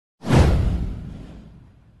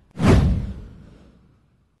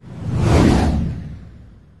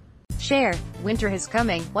share. Winter is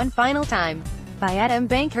Coming, One Final Time, by Adam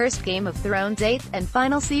Bankhurst. Game of Thrones' 8th and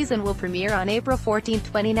final season will premiere on April 14,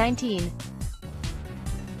 2019.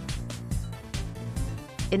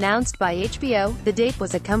 Announced by HBO, the date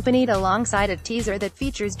was accompanied alongside a teaser that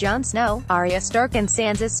features Jon Snow, Arya Stark and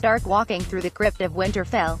Sansa Stark walking through the Crypt of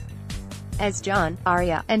Winterfell. As Jon,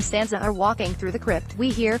 Arya, and Sansa are walking through the crypt, we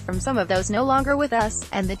hear from some of those no longer with us,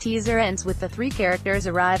 and the teaser ends with the three characters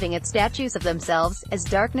arriving at statues of themselves, as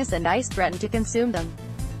darkness and ice threaten to consume them.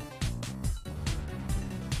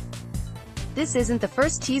 This isn't the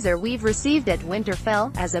first teaser we've received at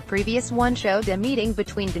Winterfell, as a previous one showed a meeting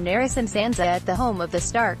between Daenerys and Sansa at the home of the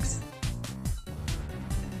Starks.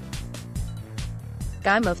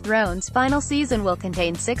 Game of Thrones' final season will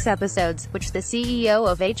contain 6 episodes, which the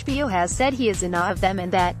CEO of HBO has said he is in awe of them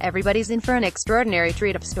and that everybody's in for an extraordinary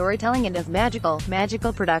treat of storytelling and of magical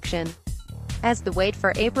production. As the wait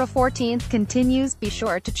for April 14th continues, be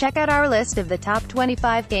sure to check out our list of the top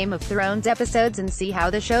 25 Game of Thrones episodes and see how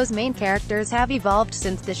the show's main characters have evolved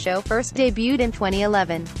since the show first debuted in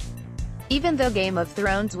 2011. Even though Game of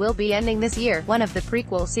Thrones will be ending this year, one of the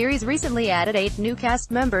prequel series recently added 8 new cast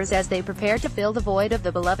members as they prepare to fill the void of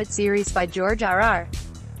the beloved series by George R.R.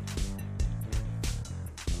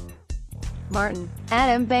 Martin.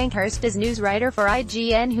 Adam Bankhurst is news writer for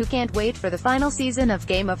IGN who can't wait for the final season of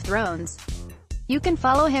Game of Thrones. You can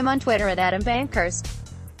follow him on Twitter at Adam Bankhurst.